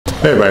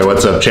Hey everybody,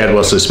 what's up?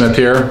 Wesley Smith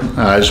here.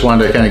 I just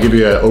wanted to kind of give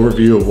you an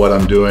overview of what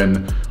I'm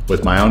doing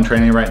with my own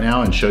training right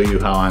now and show you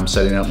how I'm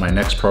setting up my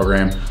next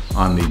program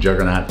on the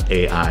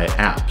JuggernautAI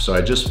app. So I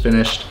just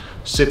finished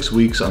 6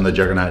 weeks on the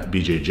Juggernaut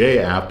BJJ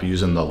app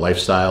using the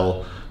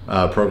lifestyle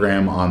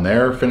program on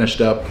there. Finished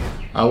up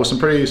with some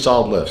pretty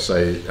solid lifts.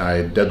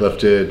 I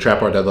deadlifted, trap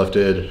bar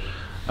deadlifted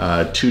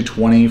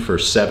 220 for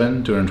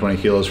 7,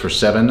 220 kilos for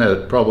 7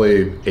 at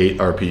probably 8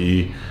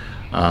 RPE.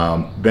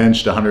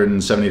 Benched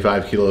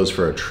 175 kilos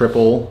for a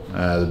triple.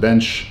 The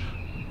bench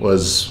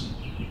was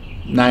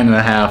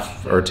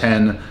 9.5 or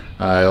 10.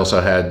 I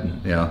also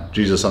had,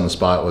 Jesus on the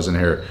spot, was in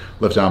here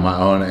lifting on my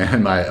own,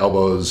 and my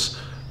elbows,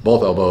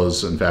 both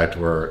elbows, in fact,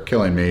 were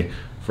killing me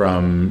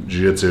from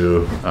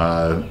jiu-jitsu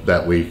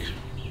that week.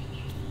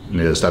 I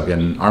need to stop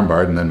getting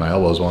armbarred, and then my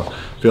elbows won't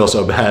feel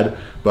so bad.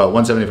 But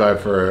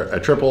 175 for a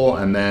triple,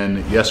 and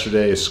then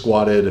yesterday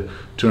squatted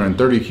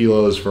 230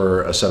 kilos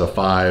for a set of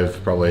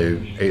 5,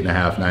 probably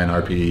 8.5, 9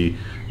 RPE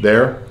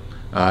there.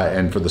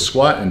 And for the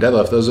squat and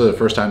deadlift, those are the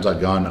first times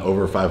I've gone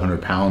over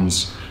 500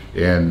 pounds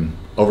in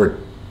over,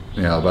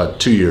 about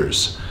 2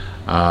 years.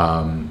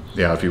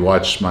 If you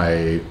watched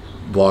my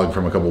vlog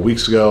from a couple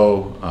weeks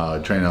ago,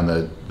 training on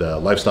the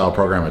lifestyle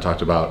program, I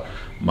talked about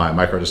my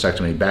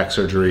microdiscectomy back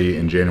surgery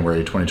in January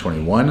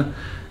 2021.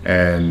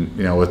 And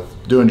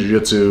with doing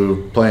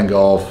jiu-jitsu, playing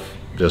golf,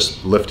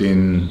 just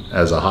lifting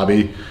as a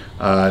hobby,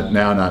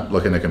 now not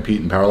looking to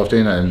compete in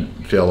powerlifting, I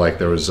didn't feel like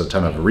there was a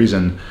ton of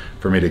reason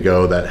for me to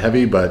go that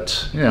heavy,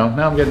 but now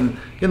I'm getting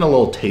a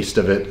little taste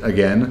of it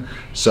again.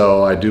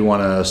 So I do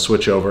want to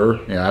switch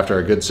over, after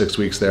a good 6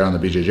 weeks there on the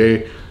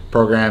BJJ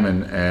program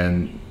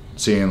and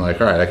seeing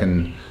like, all right, I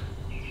can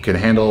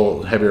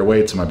handle heavier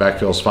weights and my back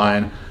feels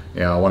fine.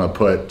 I want to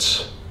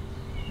put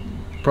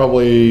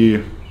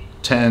probably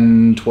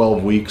 10,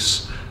 12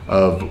 weeks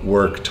of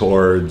work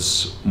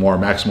towards more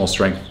maximal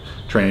strength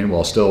training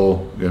while still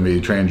going to be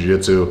training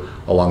jiu-jitsu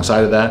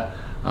alongside of that,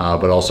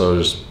 but also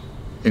just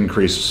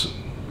increase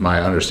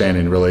my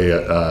understanding really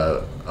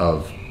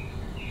of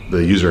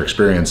the user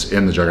experience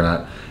in the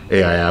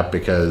JuggernautAI app,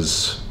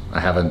 because I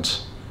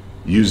haven't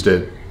used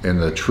it in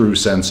the true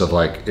sense of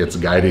like it's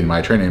guiding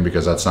my training,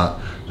 because that's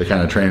not the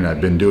kind of training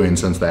I've been doing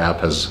since the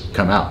app has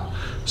come out.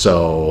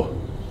 So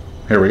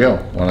here we go.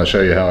 I want to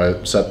show you how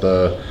I set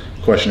the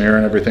questionnaire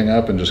and everything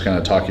up and just kind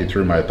of talk you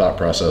through my thought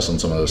process on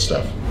some of this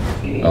stuff.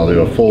 I'll do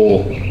a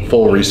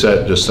full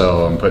reset just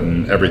so I'm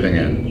putting everything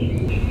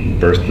in.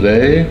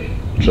 Birthday,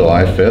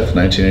 July 5th,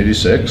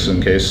 1986,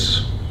 in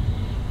case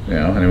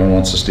anyone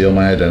wants to steal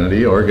my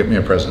identity or get me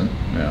a present,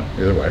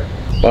 either way.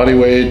 Body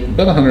weight,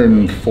 about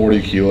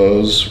 140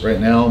 kilos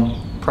right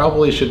now.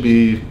 Probably should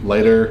be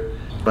lighter,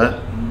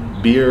 but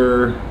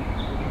beer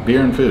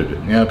and food.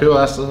 People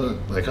ask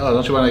like, oh,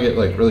 don't you want to get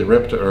like really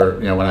ripped? Or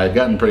when I had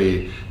gotten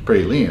pretty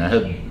lean,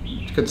 I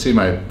could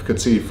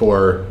see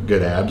 4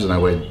 good abs, and I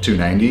weighed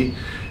 290,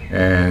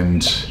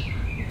 and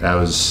I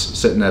was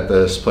sitting at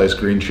this place,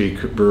 Green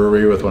Cheek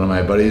Brewery, with one of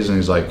my buddies, and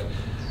he's like,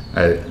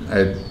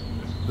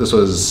 this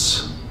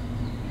was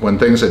when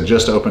things had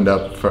just opened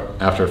up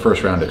after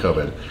first round of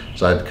COVID.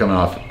 So I'd come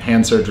off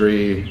hand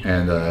surgery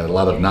and a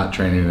lot of not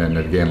training, and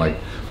had gained like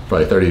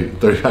probably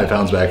 35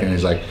 pounds back, and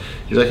he's like,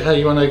 hey,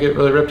 you want to get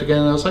really ripped again?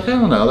 And I was like, I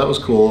don't know, that was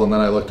cool. And then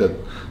I looked at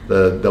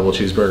the double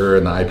cheeseburger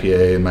and the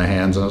IPA in my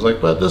hands, and I was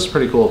like, but this is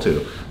pretty cool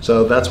too.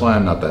 So that's why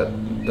I'm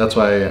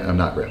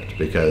not ripped,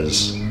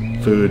 because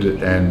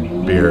food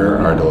and beer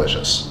are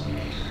delicious.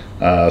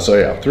 So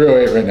yeah,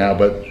 308 right now,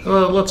 but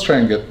let's try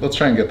and get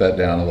that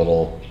down a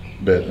little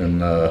bit in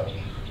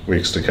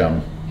weeks to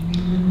come.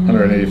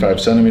 185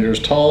 centimeters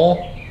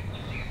tall.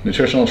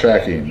 Nutritional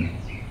tracking.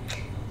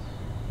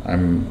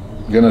 I'm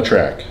gonna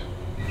track.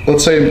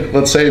 Let's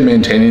say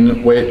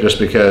maintaining weight, just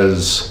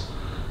because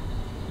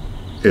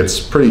it's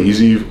pretty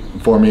easy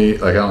for me.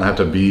 Like, I don't have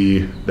to be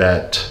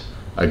that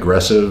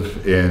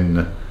aggressive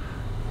in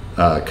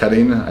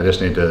cutting. I just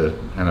need to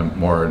kind of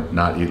more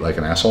not eat like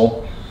an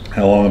asshole.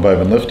 How long have I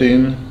been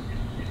lifting?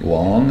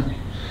 Long.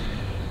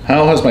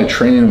 How has my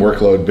training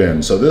workload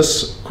been? So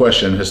this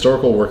question,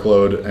 historical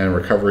workload and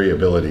recovery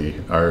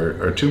ability,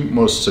 are two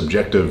most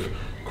subjective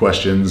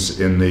questions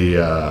in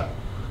the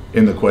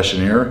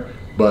questionnaire,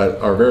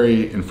 but are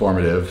very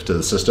informative to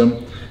the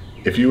system.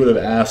 If you would have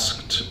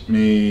asked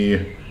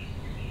me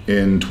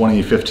in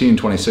 2015,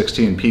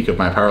 2016, peak of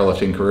my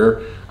powerlifting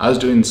career, I was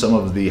doing some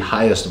of the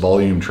highest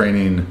volume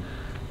training,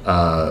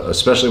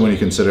 especially when you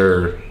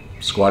consider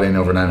squatting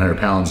over 900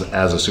 pounds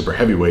as a super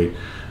heavyweight,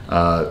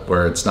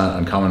 where it's not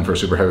uncommon for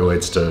super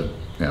heavyweights to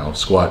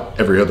squat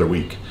every other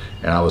week.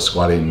 And I was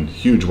squatting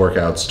huge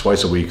workouts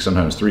twice a week,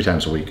 sometimes 3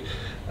 times a week.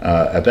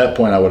 At that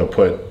point, I would have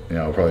put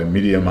probably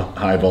medium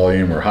high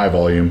volume or high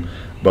volume,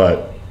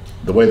 but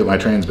the way that my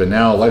training's been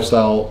now,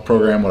 lifestyle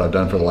program, what I've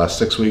done for the last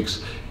 6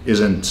 weeks,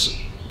 isn't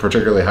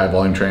particularly high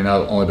volume training.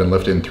 I've only been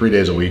lifting 3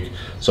 days a week,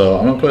 so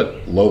I'm gonna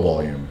put low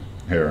volume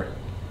here.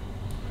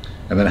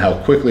 And then how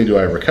quickly do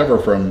I recover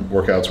from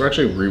workouts? We're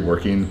actually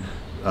reworking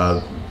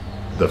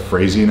the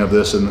phrasing of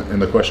this in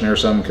the questionnaire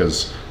some,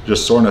 because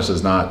just soreness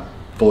is not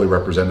fully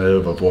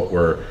representative of what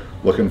we're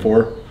looking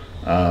for.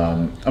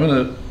 I'm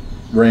gonna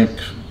rank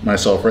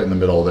myself right in the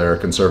middle there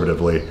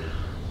conservatively.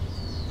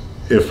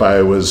 If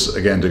I was,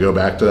 again, to go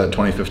back to that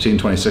 2015,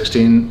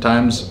 2016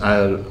 times, I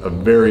had a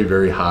very,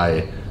 very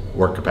high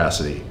work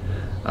capacity.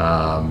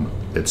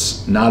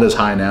 It's not as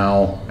high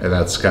now, and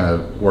that's kind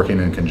of working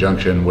in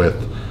conjunction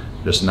with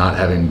just not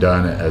having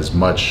done as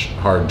much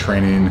hard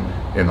training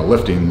in the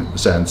lifting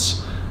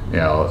sense, you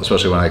know,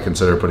 especially when I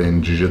consider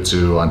putting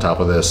jiu-jitsu on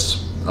top of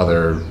this,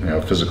 other, you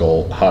know,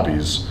 physical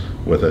hobbies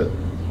with it,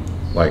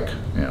 like,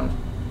 you know,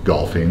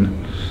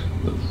 golfing,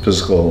 the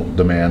physical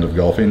demand of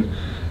golfing.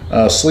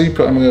 Sleep,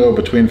 I'm gonna go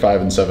between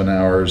 5 and 7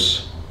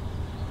 hours.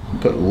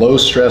 Put low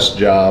stress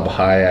job,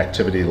 high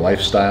activity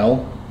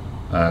lifestyle.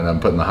 And I'm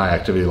putting the high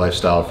activity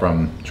lifestyle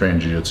from training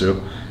jiu-jitsu,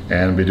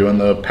 and be doing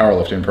the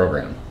powerlifting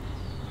program.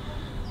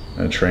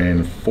 I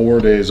train 4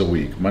 days a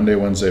week, Monday,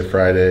 Wednesday,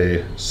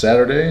 Friday,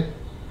 Saturday.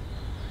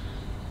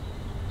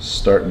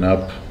 Starting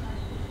up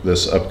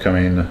this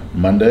upcoming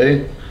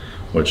Monday,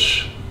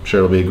 which I'm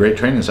sure will be a great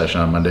training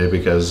session on Monday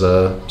because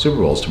Super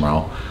Bowl's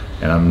tomorrow.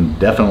 And I'm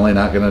definitely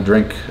not gonna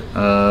drink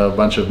a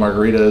bunch of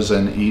margaritas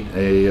and eat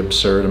an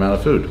absurd amount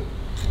of food.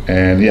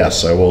 And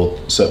yes, I will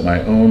set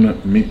my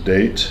own meet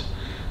date.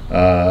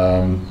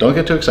 Don't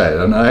get too excited.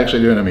 I'm not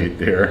actually doing a meet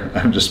here.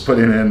 I'm just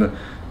putting in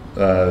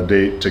a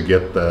date to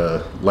get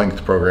the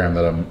length program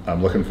that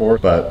I'm looking for.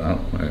 But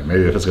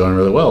maybe if it's going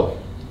really well,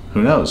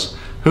 who knows?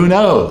 Who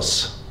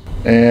knows?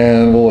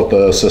 And we'll let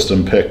the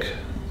system pick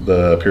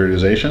the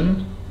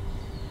periodization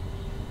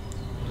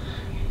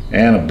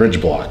and a bridge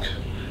block.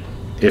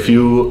 If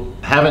you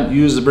haven't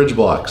used the bridge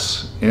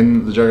blocks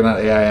in the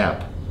JuggernautAI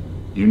app,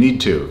 you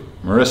need to.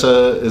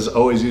 Marissa is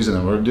always using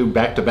them. We're gonna do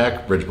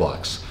back-to-back bridge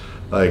blocks.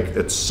 Like,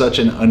 it's such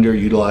an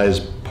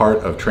underutilized part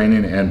of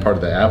training and part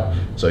of the app.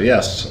 So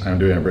yes, I'm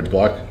doing a bridge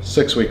block,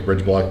 6-week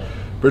bridge block.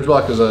 Bridge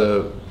block is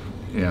a,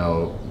 you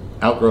know,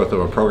 outgrowth of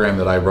a program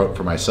that I wrote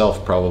for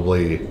myself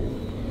probably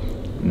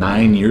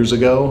 9 years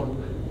ago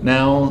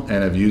now,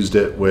 and I've used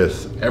it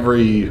with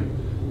every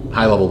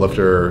high-level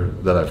lifter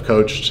that I've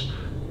coached.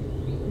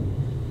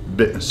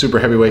 Super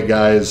heavyweight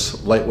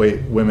guys,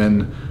 lightweight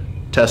women,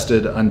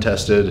 tested,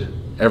 untested,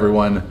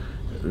 everyone.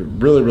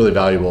 Really, really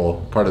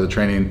valuable part of the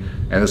training,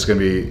 and this is going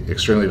to be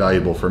extremely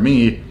valuable for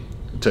me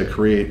to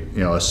create,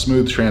 you know, a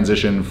smooth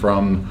transition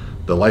from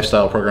the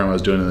lifestyle program I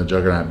was doing in the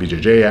Juggernaut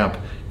BJJ app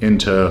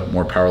into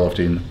more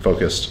powerlifting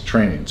focused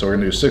training. So we're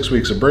going to do 6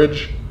 weeks of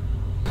bridge.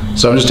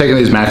 So I'm just taking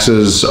these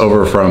maxes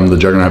over from the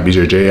Juggernaut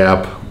BJJ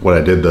app, what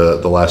I did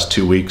the last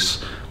 2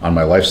 weeks on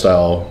my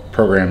lifestyle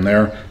program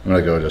there. I'm going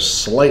to go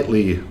just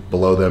slightly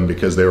below them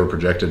because they were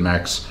projected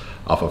max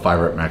off a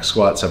 5-rep max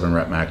squat,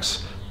 7-rep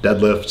max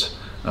deadlift.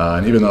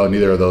 And even though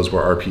neither of those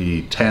were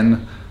RPE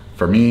 10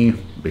 for me,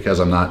 because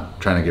I'm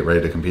not trying to get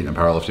ready to compete in a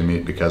powerlifting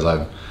meet, because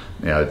I'm,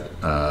 you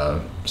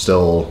know,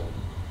 still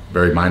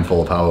very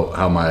mindful of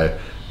how my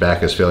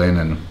back is feeling,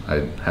 and I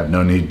have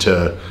no need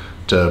to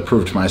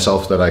prove to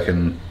myself that I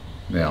can,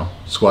 you know,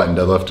 squat and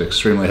deadlift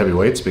extremely heavy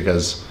weights,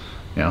 because,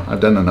 you know, I've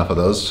done enough of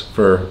those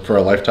for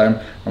a lifetime.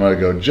 I'm going to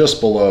go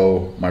just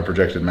below my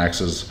projected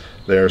maxes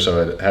there.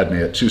 So it had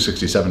me at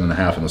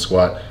 267.5 in the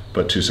squat,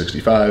 but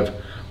 265.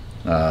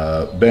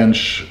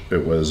 Bench,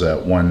 it was at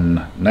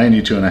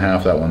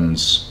 192.5. That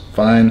one's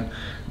fine.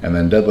 And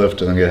then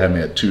deadlift, I think it had me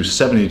at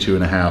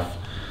 272.5.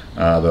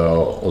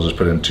 Though I'll just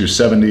put in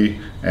 270.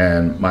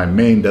 And my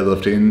main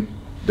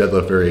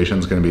deadlift variation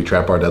is going to be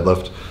trap bar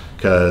deadlift,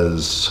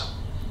 because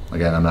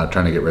again, I'm not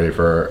trying to get ready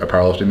for a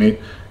powerlifting meet,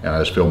 and I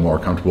just feel more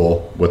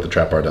comfortable with the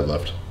trap bar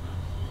deadlift.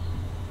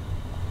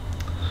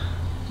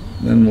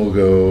 Then we'll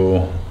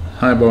go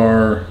high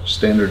bar,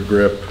 standard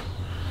grip,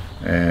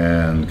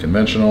 and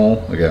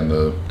conventional. Again,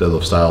 the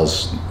deadlift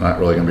style's not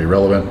really going to be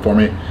relevant for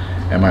me.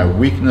 And my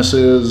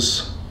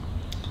weaknesses,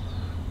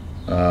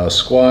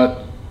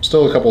 squat,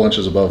 still a couple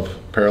inches above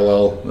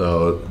parallel,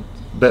 though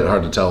a bit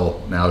hard to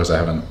tell now because I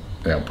haven't,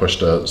 you know,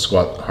 pushed a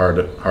squat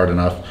hard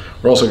enough.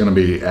 We're also going to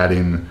be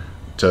adding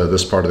to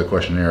this part of the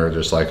questionnaire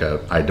just like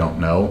a I don't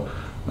know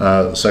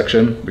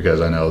section,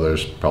 because I know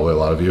there's probably a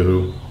lot of you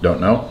who don't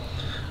know.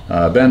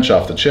 Bench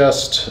off the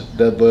chest,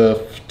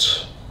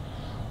 deadlift,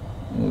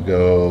 we'll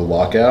go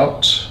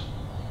lockout,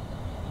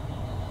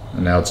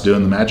 and now it's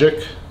doing the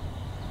magic,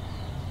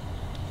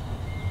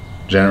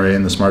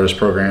 generating the smartest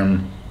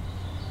program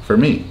for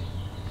me.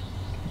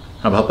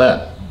 How about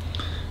that?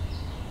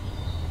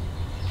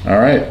 All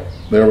right,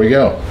 there we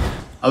go.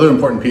 Other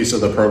important piece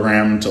of the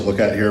program to look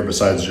at here,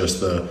 besides just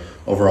the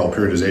overall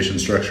periodization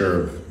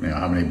structure of, you know,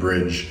 how many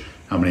bridge,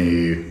 how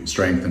many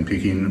strength and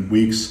peaking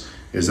weeks,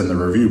 is in the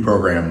review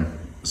program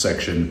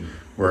section,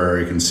 where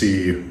you can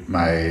see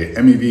my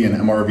MEV and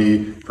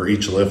MRV for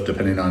each lift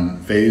depending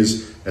on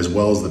phase, as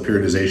well as the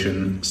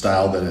periodization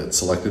style that it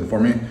selected for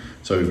me.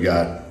 So we've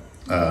got,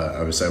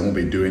 obviously I won't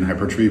be doing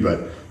hypertrophy,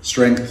 but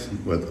strength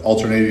with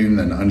alternating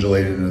and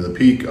undulating into the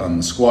peak on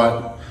the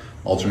squat,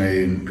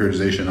 alternating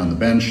periodization on the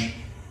bench,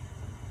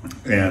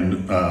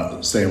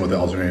 and staying with the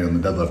alternating on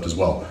the deadlift as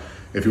well.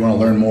 If you want to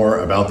learn more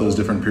about those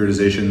different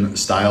periodization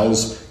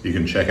styles, you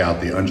can check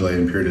out the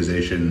undulating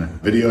periodization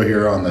video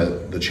here on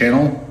the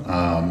channel.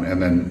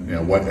 And then, you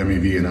know, what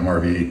MEV and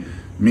MRV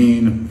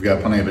mean. We've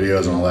got plenty of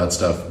videos on all that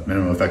stuff,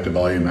 minimum effective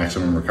volume,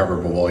 maximum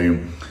recoverable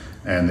volume,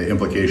 and the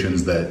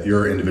implications that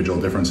your individual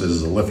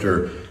differences as a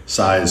lifter,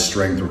 size,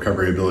 strength,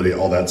 recovery ability,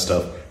 all that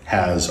stuff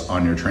has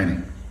on your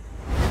training.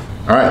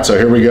 All right, so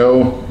here we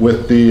go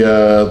with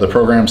the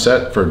program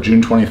set for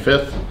June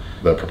 25th.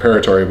 The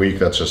preparatory week,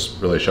 that's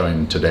just really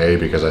showing today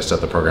because I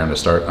set the program to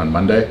start on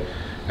Monday.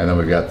 And then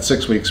we've got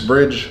 6 weeks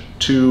bridge,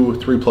 2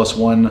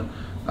 3+1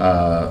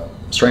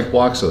 strength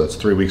blocks, so that's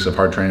 3 weeks of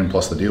hard training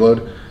plus the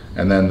deload.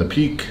 And then the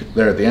peak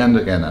there at the end.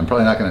 Again, I'm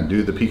probably not gonna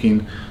do the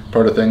peaking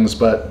part of things,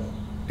 but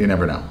you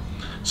never know.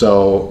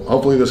 So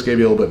hopefully this gave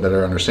you a little bit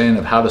better understanding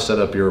of how to set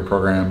up your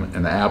program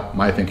in the app,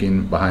 my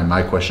thinking behind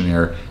my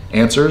questionnaire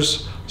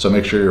answers. So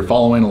make sure you're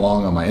following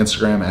along on my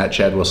Instagram at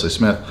Chad Wesley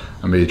Smith.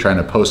 I'm gonna be trying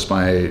to post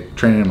my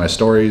training and my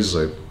stories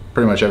like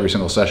pretty much every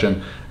single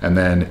session. And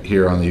then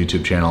here on the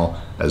YouTube channel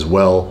as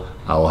well,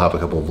 I will have a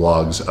couple of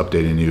vlogs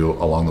updating you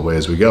along the way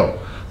as we go.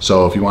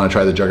 So if you wanna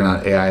try the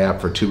Juggernaut AI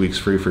app for 2 weeks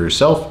free for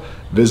yourself,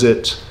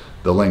 visit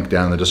the link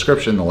down in the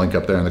description, the link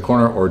up there in the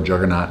corner, or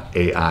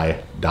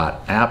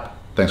JuggernautAI.app.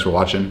 Thanks for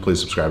watching. Please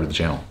subscribe to the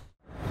channel.